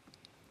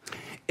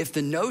 If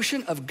the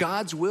notion of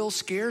God's will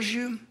scares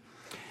you,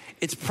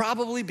 it's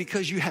probably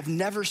because you have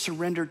never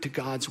surrendered to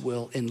God's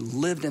will and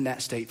lived in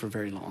that state for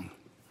very long.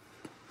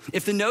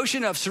 If the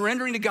notion of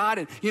surrendering to God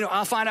and,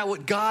 I'll find out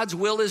what God's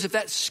will is, if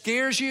that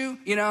scares you,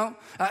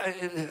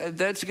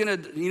 that's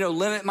going to,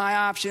 limit my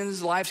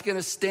options. Life's going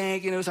to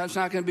stink, so it's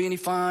not going to be any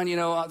fun.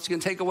 It's going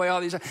to take away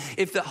all these.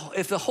 If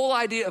the whole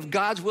idea of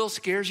God's will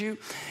scares you,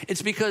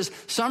 it's because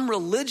some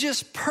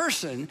religious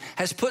person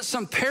has put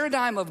some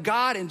paradigm of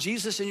God and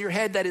Jesus in your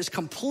head that is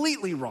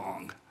completely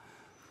wrong.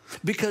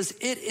 Because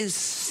it is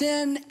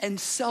sin and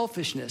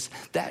selfishness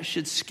that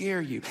should scare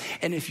you.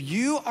 And if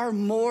you are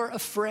more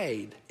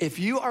afraid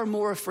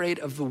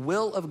of the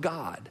will of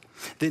God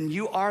than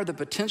you are the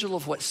potential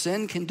of what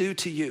sin can do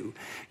to you,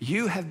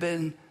 you have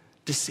been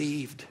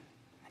deceived.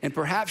 And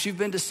perhaps you've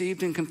been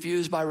deceived and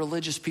confused by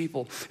religious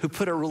people who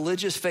put a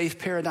religious faith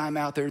paradigm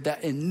out there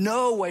that in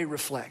no way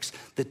reflects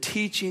the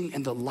teaching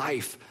and the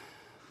life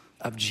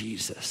of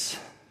Jesus.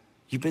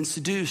 You've been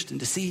seduced and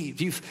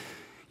deceived.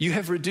 You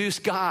have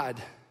reduced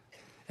God.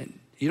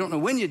 You don't know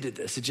when you did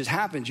this. It just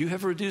happens. You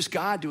have reduced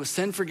God to a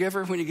sin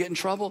forgiver when you get in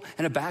trouble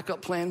and a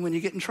backup plan when you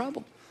get in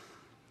trouble.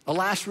 A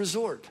last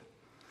resort.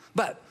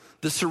 But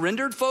the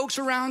surrendered folks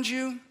around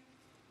you,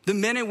 the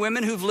men and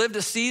women who've lived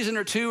a season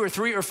or 2 or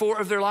 3 or 4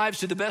 of their lives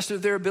to the best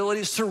of their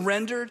abilities,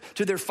 surrendered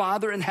to their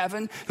Father in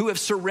heaven, who have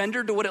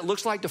surrendered to what it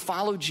looks like to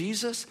follow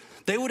Jesus,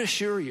 they would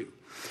assure you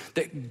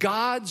that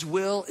God's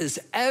will is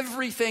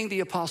everything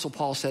the Apostle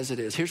Paul says it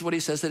is. Here's what he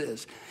says it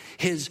is.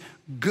 His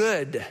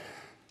good.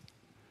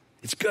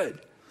 It's good.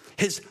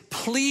 His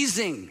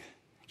pleasing,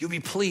 you'll be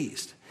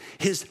pleased.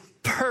 His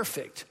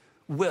perfect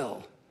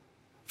will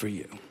for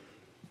you.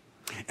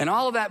 And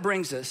all of that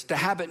brings us to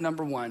habit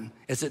number 1,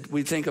 is that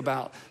we think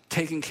about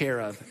taking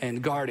care of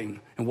and guarding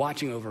and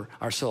watching over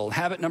our soul.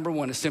 Habit number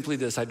 1 is simply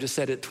this. I've just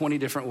said it 20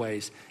 different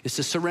ways. It's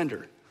to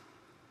surrender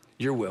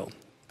your will.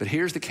 But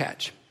here's the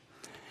catch.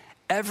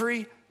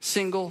 Every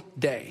single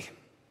day,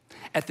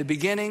 at the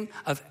beginning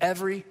of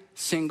every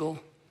single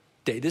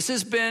day. This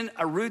has been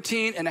a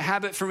routine and a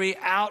habit for me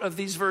out of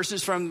these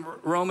verses from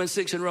Romans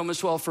 6 and Romans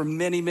 12 for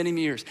many, many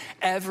years.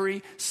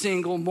 Every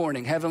single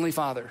morning, Heavenly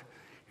Father,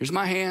 here's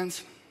my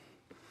hands,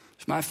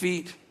 here's my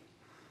feet,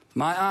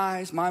 My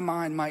eyes, my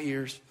mind, my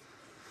ears.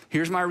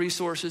 Here's my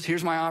resources.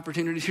 Here's my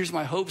opportunities. Here's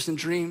my hopes and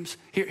dreams.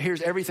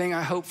 Here's everything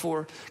I hope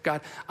for.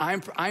 God,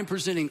 I'm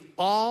presenting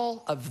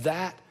all of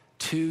that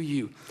to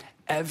you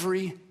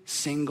every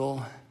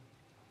single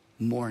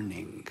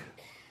morning.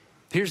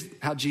 Here's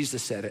how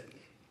Jesus said it.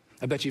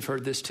 I bet you've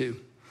heard this too.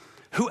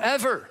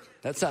 Whoever,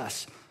 that's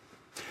us,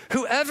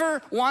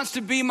 whoever wants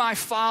to be my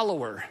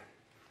follower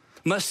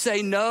must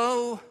say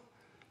no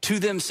to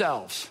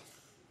themselves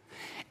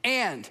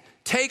and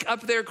take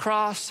up their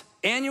cross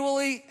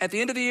annually at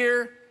the end of the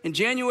year, in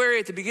January,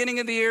 at the beginning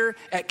of the year,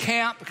 at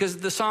camp, because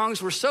the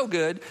songs were so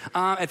good.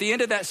 At the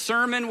end of that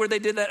sermon where they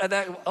did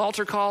that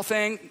altar call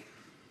thing,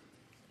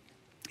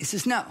 he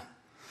says, no.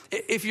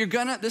 If you're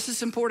gonna, this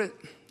is important.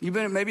 You've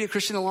been maybe a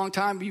Christian a long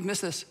time, but you've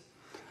missed this.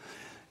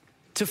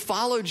 To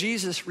follow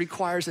Jesus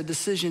requires a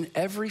decision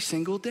every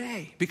single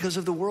day because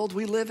of the world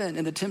we live in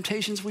and the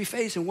temptations we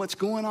face and what's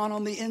going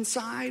on the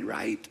inside,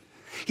 right?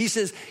 He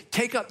says,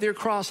 take up their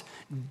cross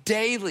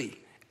daily,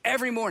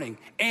 every morning,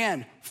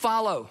 and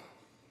follow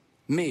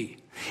me.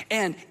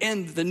 And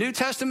in the New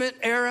Testament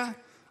era,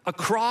 a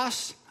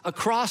cross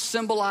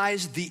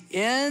symbolized the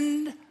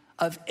end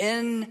of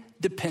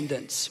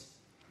independence.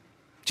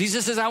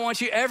 Jesus says, I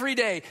want you every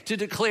day to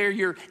declare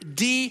your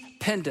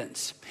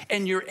dependence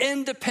and your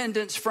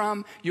independence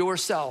from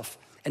yourself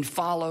and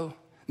follow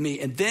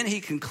me. And then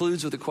he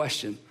concludes with a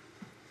question.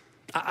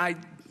 I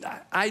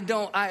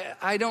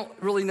don't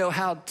really know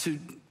how to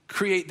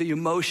create the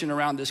emotion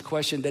around this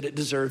question that it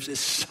deserves. It's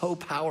so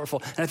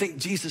powerful. And I think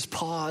Jesus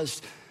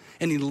paused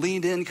and he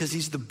leaned in because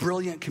he's the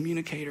brilliant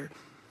communicator.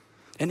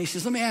 And he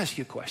says, let me ask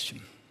you a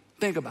question.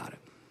 Think about it.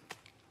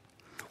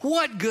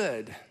 What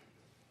good?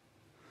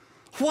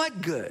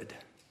 What good?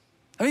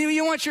 I mean,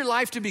 you want your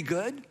life to be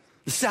good,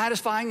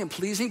 satisfying and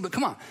pleasing, but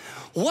come on.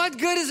 What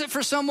good is it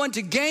for someone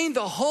to gain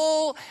the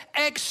whole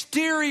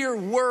exterior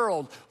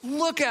world?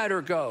 Look at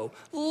her go.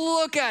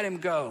 Look at him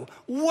go.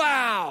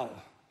 Wow.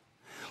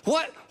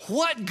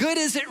 What good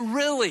is it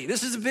really?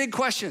 This is a big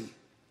question.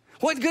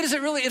 What good is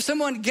it really if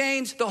someone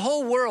gains the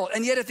whole world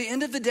and yet at the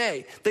end of the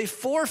day, they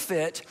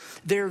forfeit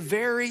their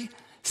very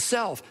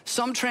self?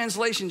 Some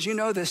translations, you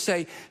know this,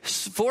 say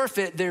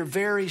forfeit their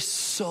very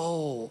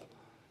soul.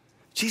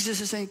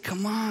 Jesus is saying,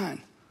 come on.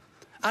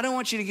 I don't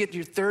want you to get to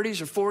your 30s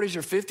or 40s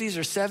or 50s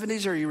or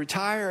 70s or you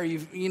retire or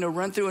you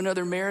run through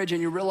another marriage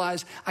and you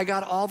realize I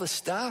got all the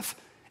stuff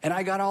and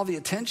I got all the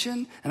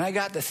attention and I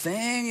got the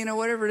thing,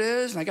 whatever it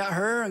is, and I got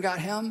her and got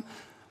him.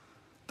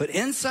 But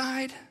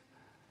inside,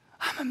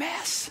 I'm a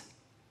mess.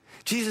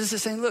 Jesus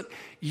is saying, look,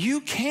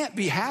 you can't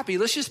be happy.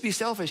 Let's just be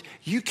selfish.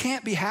 You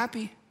can't be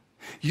happy.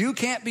 You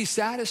can't be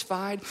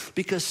satisfied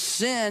because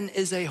sin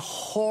is a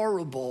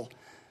horrible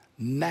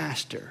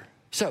master.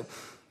 So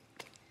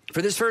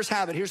for this first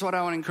habit, here's what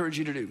I want to encourage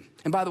you to do.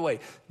 And by the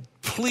way,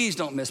 please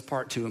don't miss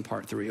part 2 and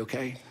part 3,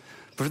 okay?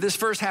 But for this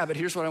first habit,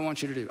 here's what I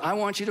want you to do. I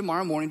want you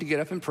tomorrow morning to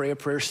get up and pray a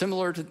prayer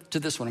similar to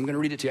this one. I'm going to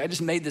read it to you. I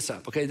just made this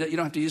up, okay? You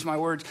don't have to use my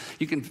words.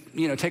 You can,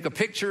 take a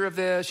picture of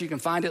this. You can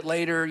find it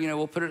later.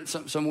 We'll put it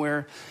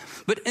somewhere.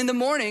 But in the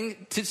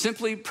morning, to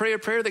simply pray a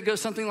prayer that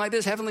goes something like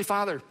this. Heavenly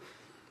Father,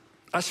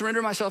 I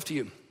surrender myself to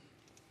you.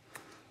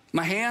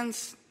 My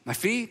hands, my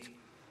feet,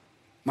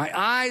 my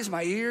eyes,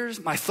 my ears,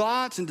 my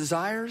thoughts and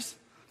desires,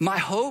 my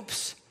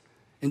hopes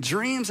and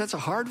dreams. That's a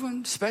hard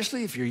one,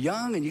 especially if you're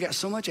young and you got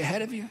so much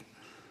ahead of you.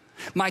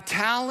 My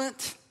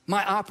talent,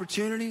 my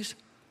opportunities,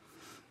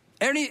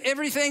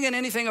 everything and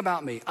anything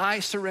about me.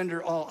 I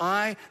surrender all.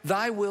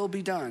 Thy will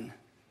be done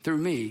through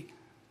me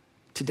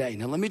today.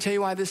 Now, let me tell you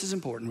why this is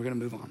important. We're going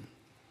to move on.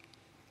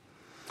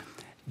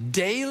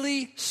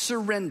 Daily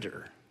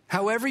surrender,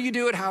 however you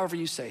do it, however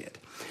you say it,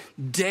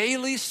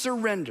 daily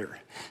surrender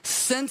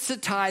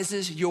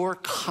sensitizes your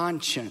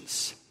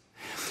conscience.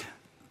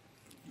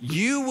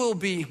 You will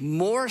be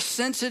more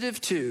sensitive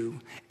to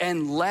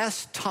and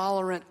less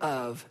tolerant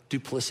of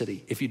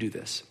duplicity if you do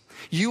this.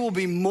 You will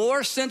be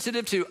more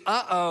sensitive to,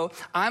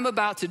 I'm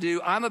about to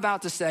do, I'm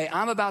about to say,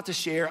 I'm about to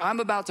share,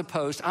 I'm about to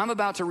post, I'm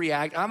about to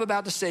react, I'm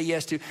about to say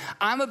yes to,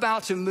 I'm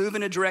about to move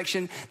in a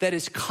direction that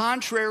is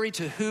contrary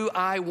to who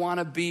I want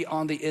to be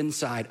on the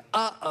inside.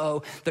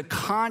 The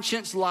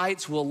conscience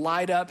lights will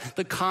light up,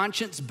 the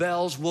conscience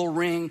bells will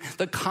ring,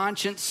 the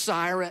conscience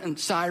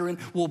siren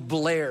will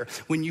blare.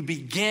 When you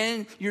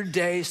begin your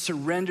day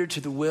surrendered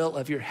to the will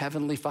of your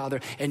heavenly Father,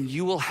 and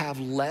you will have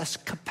less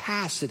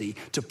capacity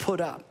to put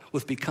up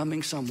with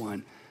becoming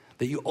someone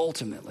that you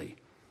ultimately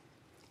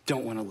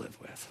don't want to live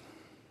with.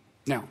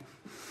 Now,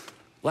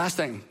 last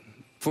thing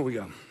before we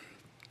go.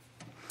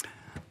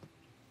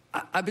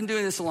 I've been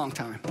doing this a long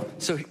time.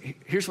 So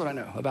here's what I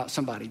know about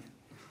somebody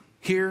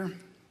here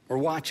or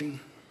watching.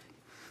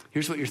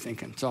 Here's what you're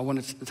thinking. So I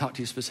wanted to talk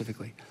to you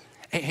specifically.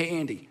 Hey,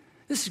 Andy,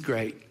 this is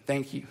great.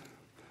 Thank you.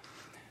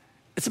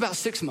 It's about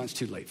 6 months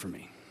too late for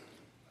me.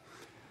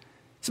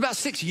 It's about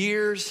 6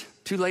 years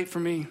too late for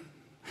me.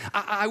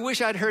 I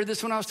wish I'd heard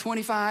this when I was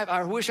 25.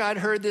 I wish I'd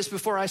heard this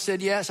before I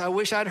said yes. I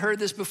wish I'd heard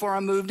this before I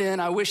moved in.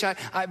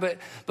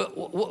 But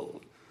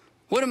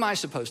what am I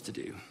supposed to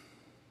do?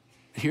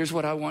 Here's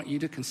what I want you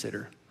to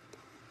consider.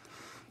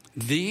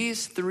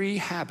 These 3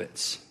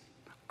 habits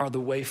are the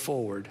way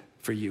forward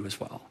for you as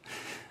well.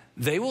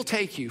 They will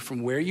take you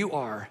from where you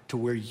are to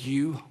where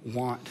you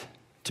want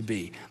to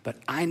be. But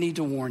I need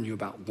to warn you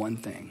about one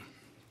thing.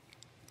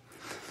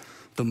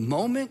 The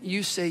moment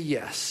you say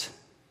yes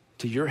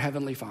to your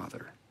Heavenly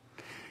Father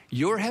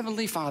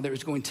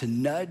is going to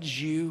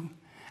nudge you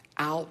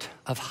out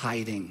of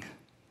hiding.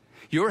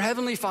 Your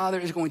Heavenly Father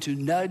is going to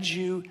nudge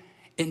you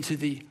into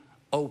the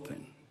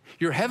open.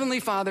 Your Heavenly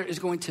Father is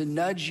going to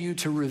nudge you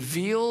to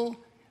reveal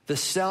the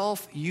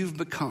self you've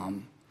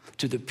become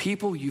to the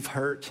people you've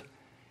hurt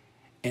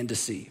and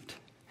deceived.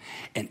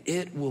 And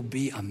it will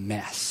be a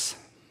mess.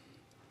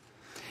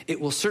 It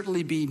will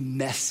certainly be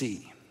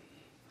messy.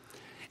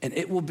 And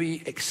it will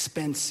be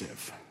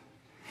expensive.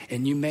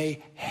 And you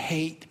may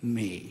hate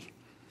me.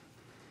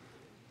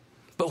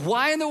 But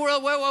why in the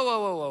world?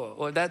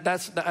 Whoa.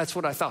 That's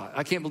what I thought.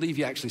 I can't believe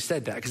you actually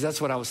said that, because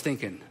that's what I was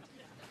thinking.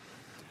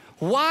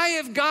 Why,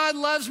 if God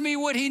loves me,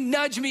 would he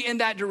nudge me in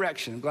that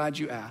direction? I'm glad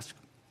you asked.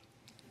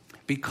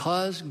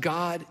 Because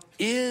God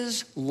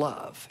is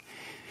love.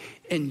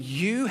 And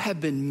you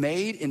have been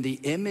made in the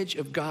image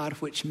of God,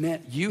 which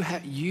meant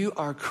you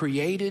are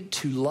created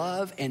to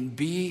love and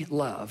be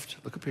loved.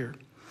 Look up here.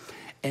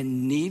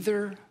 And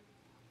neither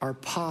are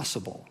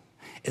possible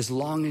as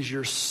long as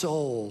your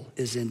soul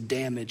is in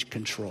damage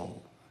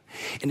control.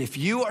 And if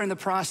you are in the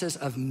process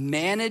of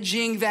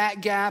managing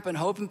that gap and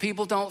hoping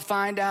people don't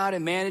find out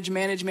and manage,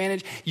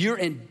 you're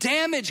in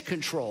damage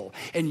control,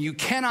 and you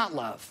cannot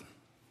love.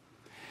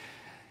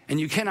 And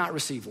you cannot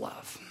receive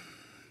love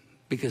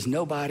because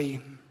nobody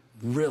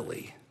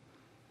really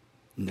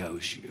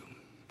knows you.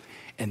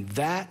 And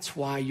that's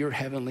why your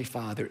Heavenly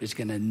Father is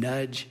going to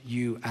nudge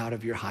you out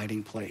of your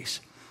hiding place.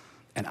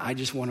 And I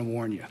just want to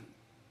warn you,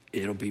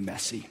 it'll be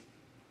messy.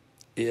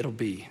 It'll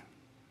be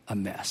a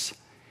mess.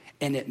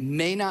 And it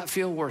may not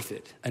feel worth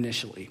it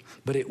initially,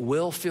 but it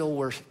will feel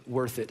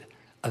worth it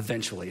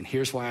eventually. And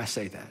here's why I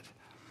say that.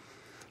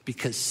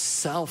 Because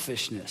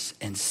selfishness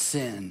and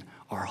sin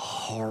are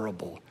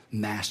horrible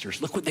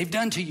masters. Look what they've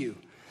done to you.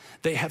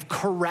 They have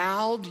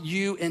corralled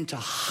you into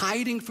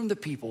hiding from the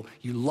people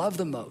you love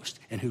the most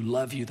and who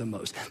love you the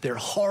most. They're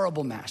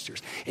horrible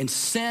masters. And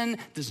sin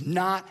does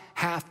not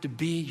have to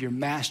be your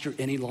master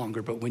any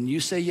longer. But when you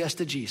say yes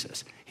to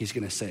Jesus, he's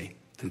going to say,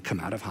 then come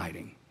out of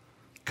hiding.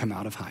 Come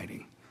out of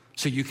hiding.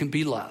 So you can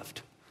be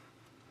loved.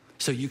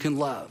 So you can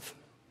love.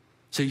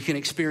 So you can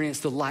experience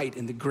the light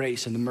and the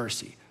grace and the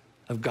mercy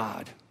of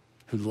God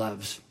who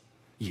loves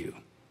you.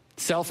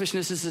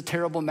 Selfishness is a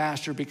terrible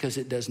master because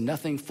it does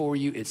nothing for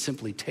you. It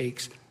simply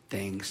takes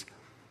things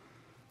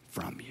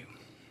from you.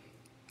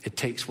 It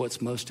takes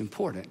what's most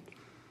important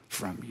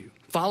from you.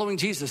 Following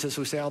Jesus, as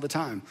we say all the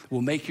time,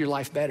 will make your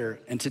life better.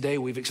 And today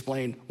we've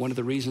explained one of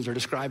the reasons, or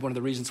described one of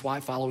the reasons why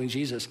following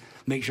Jesus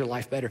makes your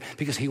life better.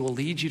 Because he will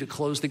lead you to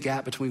close the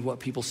gap between what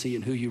people see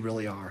and who you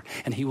really are.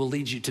 And he will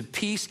lead you to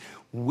peace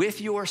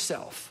with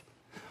yourself.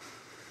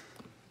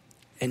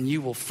 And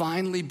you will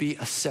finally be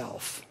a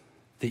self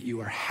that you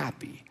are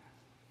happy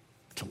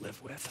to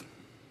live with.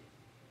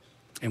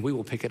 And we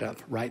will pick it up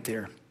right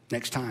there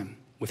next time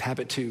with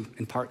habit 2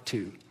 in part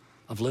 2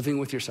 of living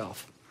with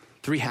yourself.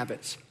 3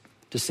 habits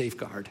to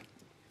safeguard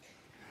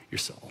your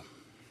soul.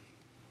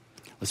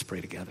 Let's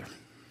pray together.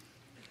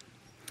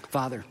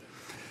 Father,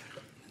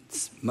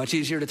 it's much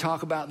easier to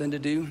talk about than to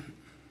do.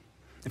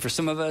 And for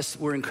some of us,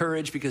 we're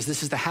encouraged because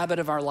this is the habit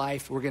of our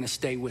life. We're going to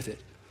stay with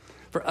it.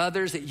 For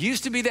others, it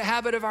used to be the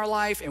habit of our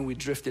life and we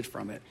drifted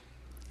from it.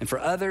 And for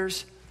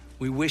others,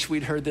 we wish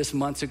we'd heard this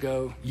months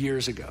ago,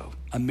 years ago,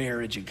 a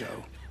marriage ago.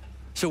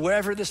 So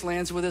wherever this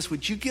lands with us,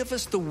 would you give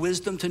us the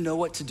wisdom to know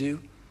what to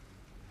do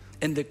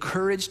and the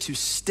courage to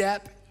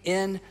step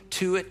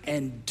into it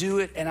and do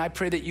it? And I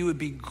pray that you would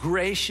be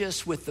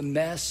gracious with the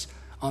mess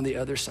on the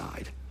other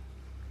side.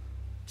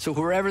 So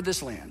wherever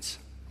this lands,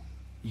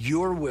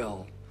 your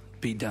will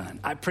be done.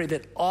 I pray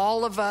that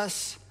all of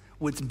us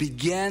would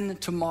begin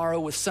tomorrow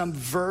with some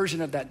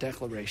version of that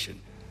declaration,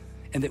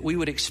 and that we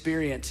would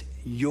experience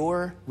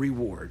your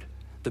reward,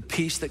 the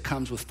peace that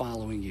comes with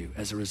following you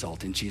as a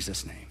result. In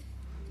Jesus' name,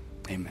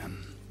 amen.